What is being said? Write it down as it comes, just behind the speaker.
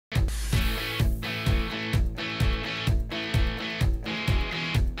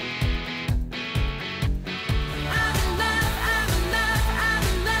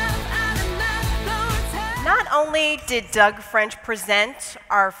only did Doug French present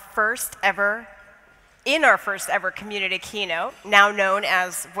our first ever community keynote, now known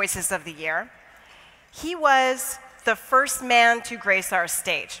as Voices of the Year, he was the first man to grace our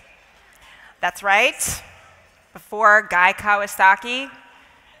stage. That's right, before Guy Kawasaki,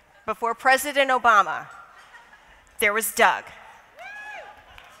 before President Obama, there was Doug.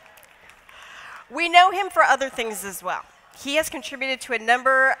 We know him for other things as well. He has contributed to a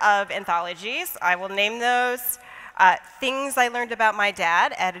number of anthologies. I will name those. Things I Learned About My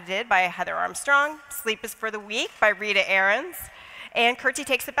Dad, edited by Heather Armstrong. Sleep is for the Weak by Rita Aarons. And Curtsy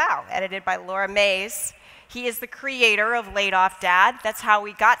Takes a Bow, edited by Laura Mays. He is the creator of Laid Off Dad. That's how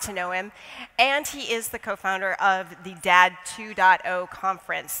we got to know him. And he is the co-founder of the Dad 2.0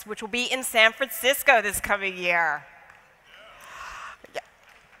 conference, which will be in San Francisco this coming year. Yeah,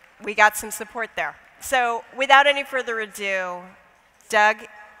 we got some support there. So without any further ado, Doug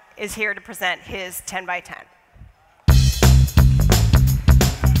is here to present his 10 by 10.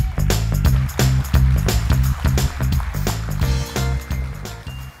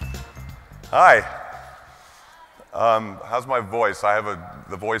 Hi. How's my voice?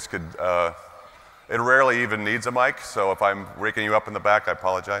 The voice could, it rarely even needs a mic, so if I'm waking you up in the back, I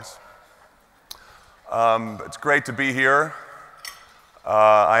apologize. It's great to be here.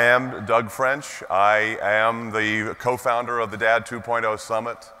 I am Doug French. I am the co-founder of the Dad 2.0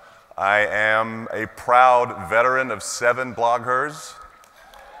 Summit. I am a proud veteran of 7 BlogHers.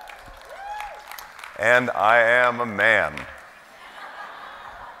 And I am a man.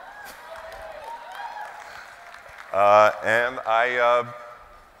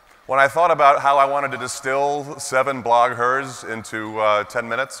 When I thought about how I wanted to distill 7 BlogHers into 10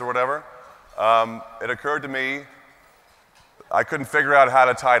 minutes or whatever, it occurred to me I couldn't figure out how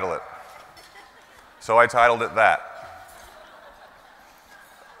to title it. So I titled it that.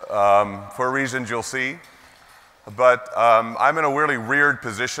 For reasons you'll see. But I'm in a really weird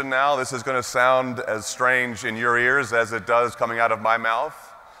position now. This is going to sound as strange in your ears as it does coming out of my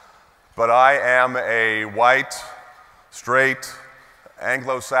mouth. But I am a white, straight,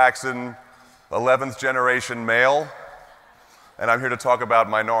 Anglo-Saxon, 11th generation male, and I'm here to talk about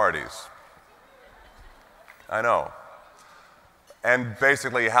minorities. I know. And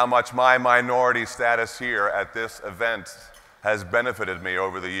basically how much my minority status here at this event has benefited me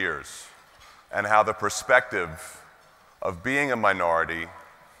over the years, and how the perspective of being a minority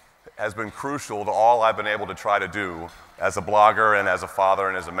has been crucial to all I've been able to try to do as a blogger and as a father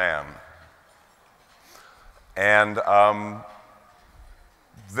and as a man. And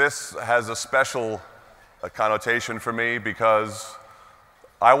this has a special connotation for me because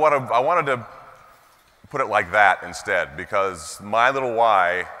I wanted to put it like that instead, because my little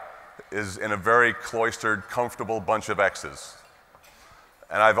y is in a very cloistered, comfortable bunch of X's.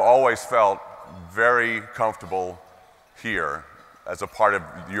 And I've always felt very comfortable here as a part of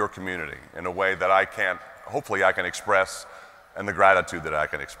your community in a way that hopefully I can express, and the gratitude that I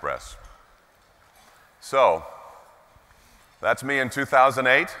can express. So, that's me in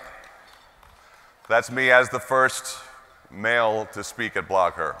 2008. That's me as the first male to speak at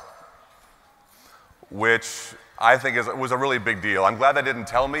BlogHer, which I think was a really big deal. I'm glad they didn't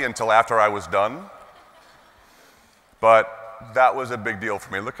tell me until after I was done, but that was a big deal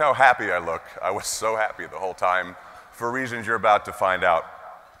for me. Look how happy I look. I was so happy the whole time for reasons you're about to find out.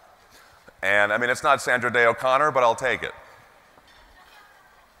 And I mean, it's not Sandra Day O'Connor, but I'll take it.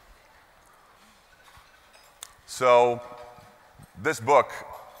 So, this book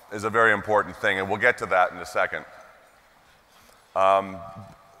is a very important thing, and we'll get to that in a second.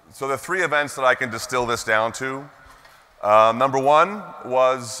 So the 3 events that I can distill this down to, number 1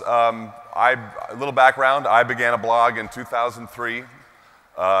 was, a little background, I began a blog in 2003.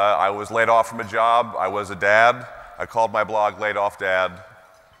 I was laid off from a job, I was a dad, I called my blog Laid Off Dad.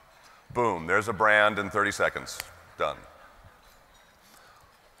 Boom, there's a brand in 30 seconds, done.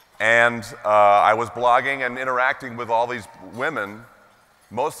 And I was blogging and interacting with all these women,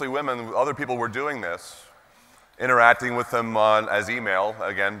 mostly women, other people were doing this, interacting with them as email,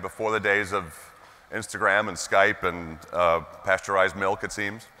 again, before the days of Instagram and Skype and pasteurized milk, it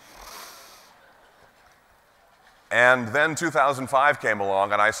seems. And then 2005 came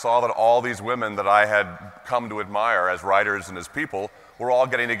along, and I saw that all these women that I had come to admire as writers and as people were all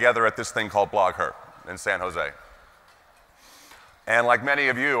getting together at this thing called BlogHer in San Jose. And like many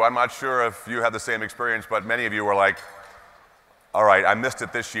of you, I'm not sure if you had the same experience, but many of you were like, all right, I missed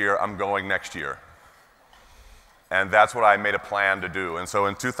it this year, I'm going next year. And that's what I made a plan to do. And so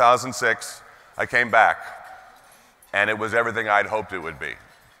in 2006, I came back, and it was everything I'd hoped it would be.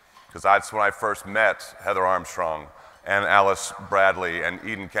 Because that's when I first met Heather Armstrong and Alice Bradley and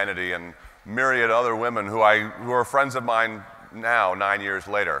Eden Kennedy and myriad other women who are friends of mine now, 9 years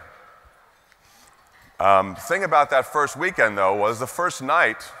later. Thing about that first weekend, though, was the first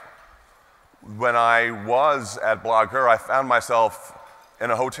night when I was at BlogHer, I found myself in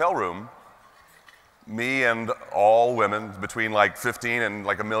a hotel room, me and all women, between like 15 and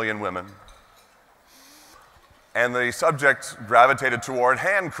like 1 million women. And the subject gravitated toward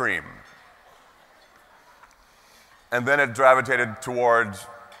hand cream. And then it gravitated toward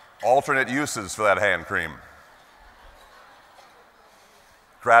alternate uses for that hand cream.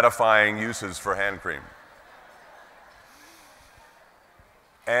 Gratifying uses for hand cream.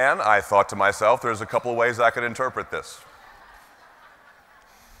 And I thought to myself, there's a couple of ways I could interpret this.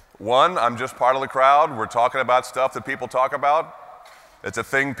 One, I'm just part of the crowd. We're talking about stuff that people talk about. It's a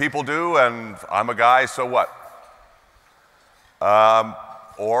thing people do, and I'm a guy, so what?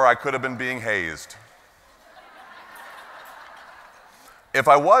 Or I could have been being hazed. If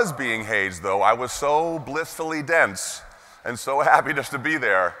I was being hazed, though, I was so blissfully dense and so happy just to be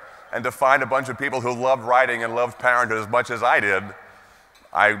there and to find a bunch of people who loved writing and loved parenthood as much as I did,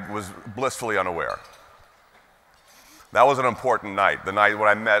 I was blissfully unaware. That was an important night, the night when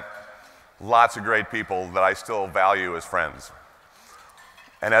I met lots of great people that I still value as friends.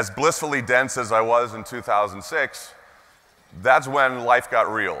 And as blissfully dense as I was in 2006, that's when life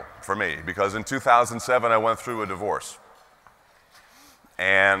got real for me, because in 2007 I went through a divorce.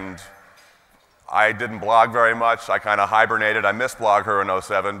 And I didn't blog very much. I kind of hibernated. I missed BlogHer in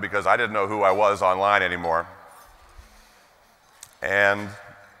 2007 because I didn't know who I was online anymore. And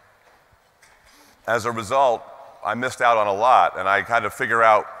as a result, I missed out on a lot, and I had to figure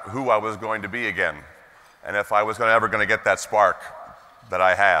out who I was going to be again, and if I was ever going to get that spark that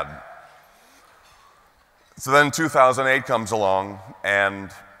I had. So then 2008 comes along, and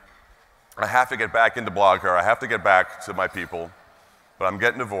I have to get back into BlogHer. I have to get back to my people, but I'm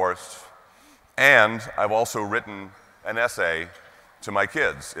getting divorced, and I've also written an essay to my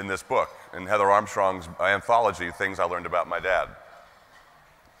kids in this book, in Heather Armstrong's anthology, Things I Learned About My Dad.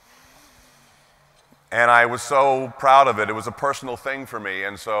 And I was so proud of it. It was a personal thing for me,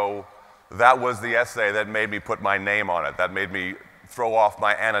 and so that was the essay that made me put my name on it. That made me throw off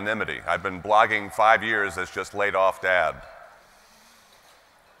my anonymity. I've been blogging 5 years as just laid off dad.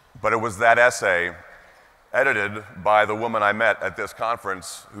 But it was that essay, edited by the woman I met at this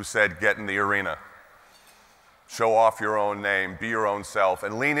conference, who said, get in the arena. Show off your own name, be your own self,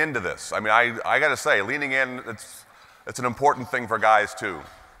 and lean into this. I mean, I gotta say, leaning in, it's an important thing for guys too.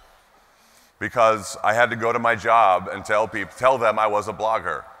 Because I had to go to my job and tell them I was a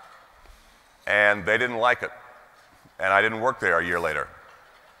blogger. And they didn't like it. And I didn't work there a year later.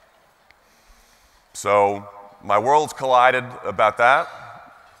 So my worlds collided about that,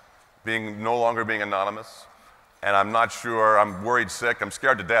 no longer being anonymous. And I'm not sure, I'm worried sick, I'm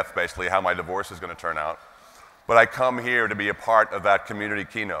scared to death basically how my divorce is going to turn out. But I come here to be a part of that community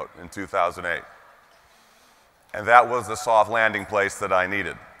keynote in 2008. And that was the soft landing place that I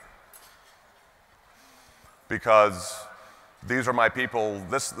needed. Because these are my people.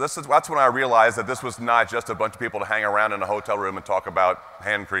 That's when I realized that this was not just a bunch of people to hang around in a hotel room and talk about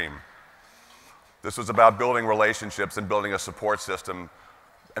hand cream. This was about building relationships and building a support system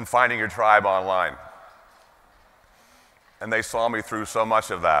and finding your tribe online. And they saw me through so much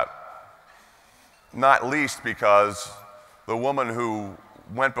of that. Not least because the woman who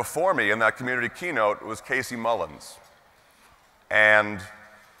went before me in that community keynote was Casey Mullins. And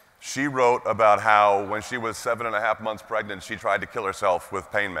she wrote about how when she was 7.5 months pregnant, she tried to kill herself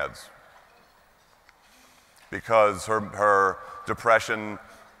with pain meds because her depression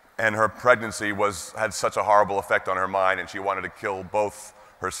and her pregnancy had such a horrible effect on her mind, and she wanted to kill both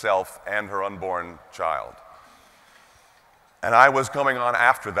herself and her unborn child. And I was coming on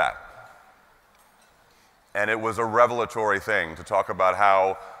after that. And it was a revelatory thing to talk about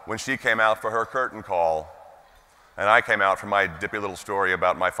how when she came out for her curtain call, and I came out for my dippy little story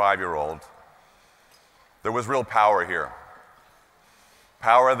about my 5-year-old, there was real power here.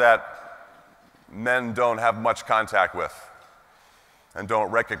 Power that men don't have much contact with and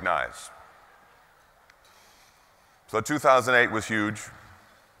don't recognize. So 2008 was huge.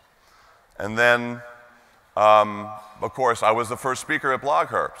 And then, of course, I was the first speaker at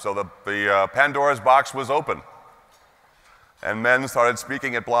BlogHer. So the Pandora's box was open. And men started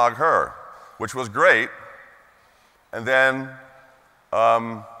speaking at BlogHer, which was great. And then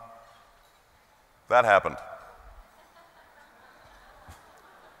that happened.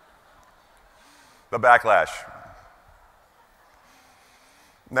 The backlash.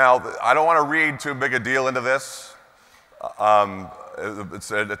 Now, I don't want to read too big a deal into this.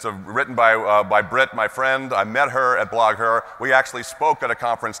 It's written by Britt, my friend. I met her at BlogHer. We actually spoke at a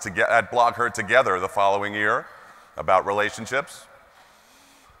conference at BlogHer together the following year about relationships.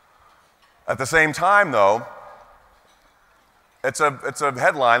 At the same time, though, it's a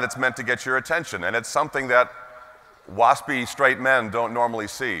headline that's meant to get your attention, and it's something that waspy straight men don't normally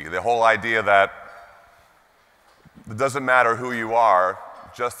see. The whole idea that it doesn't matter who you are,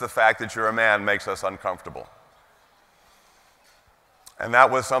 just the fact that you're a man makes us uncomfortable. And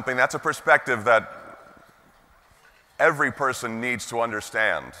that's a perspective that every person needs to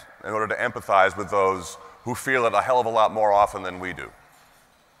understand in order to empathize with those who feel it a hell of a lot more often than we do.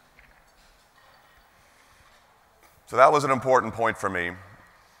 So that was an important point for me.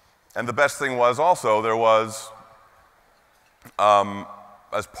 And the best thing was also there was,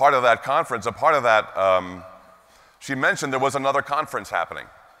 as part of that conference, she mentioned there was another conference happening,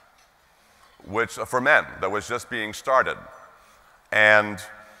 for men, that was just being started. And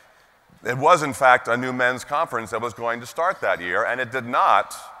it was, in fact, a new men's conference that was going to start that year, and it did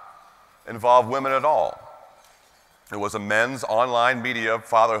not involve women at all. It was a men's online media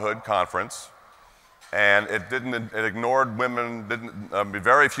fatherhood conference, and it ignored women,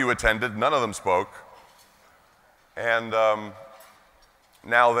 very few attended, none of them spoke, and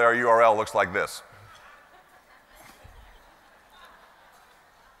now their URL looks like this.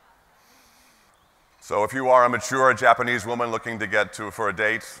 So if you are a mature Japanese woman looking to get for a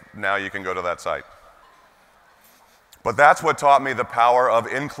date, now you can go to that site. But that's what taught me the power of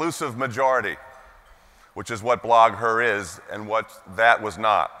inclusive majority, which is what BlogHer is and what that was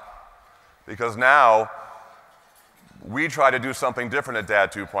not. Because now we try to do something different at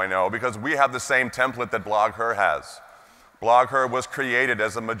Dad 2.0 because we have the same template that BlogHer has. BlogHer was created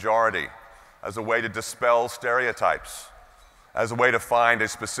as a majority, as a way to dispel stereotypes, as a way to find a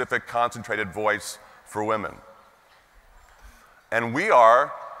specific concentrated voice for women. And we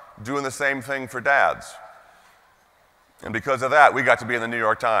are doing the same thing for dads. And because of that, we got to be in the New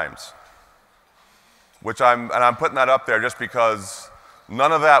York Times. And I'm putting that up there just because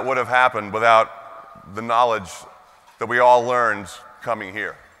none of that would have happened without the knowledge that we all learned coming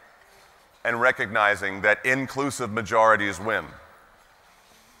here and recognizing that inclusive majorities win.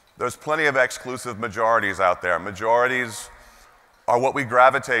 There's plenty of exclusive majorities out there. Majorities are what we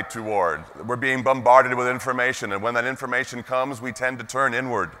gravitate toward. We're being bombarded with information, and when that information comes, we tend to turn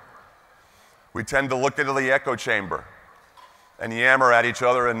inward. We tend to look into the echo chamber and yammer at each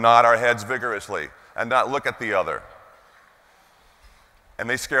other and nod our heads vigorously and not look at the other. And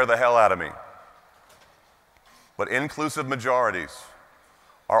they scare the hell out of me. But inclusive majorities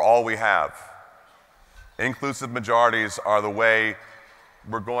are all we have. Inclusive majorities are the way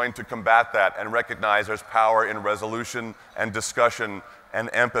we're going to combat that and recognize there's power in resolution and discussion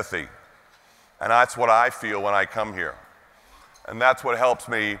and empathy. And that's what I feel when I come here. And that's what helps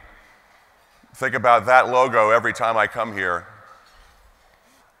me think about that logo every time I come here.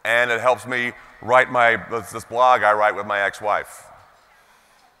 And it helps me write this blog I write with my ex-wife.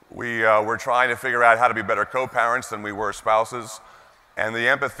 We're trying to figure out how to be better co-parents than we were spouses. And the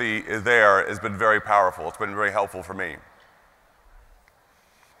empathy there has been very powerful. It's been very helpful for me.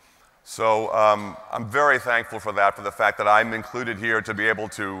 So I'm very thankful for that, for the fact that I'm included here to be able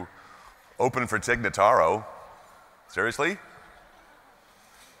to open for Tig Notaro. Seriously?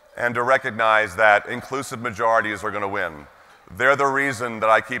 And to recognize that inclusive majorities are going to win. They're the reason that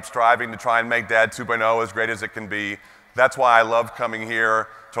I keep striving to try and make Dad 2.0 as great as it can be. That's why I love coming here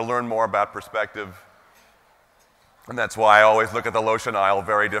to learn more about perspective. And that's why I always look at the lotion aisle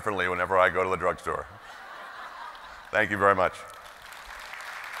very differently whenever I go to the drugstore. Thank you very much.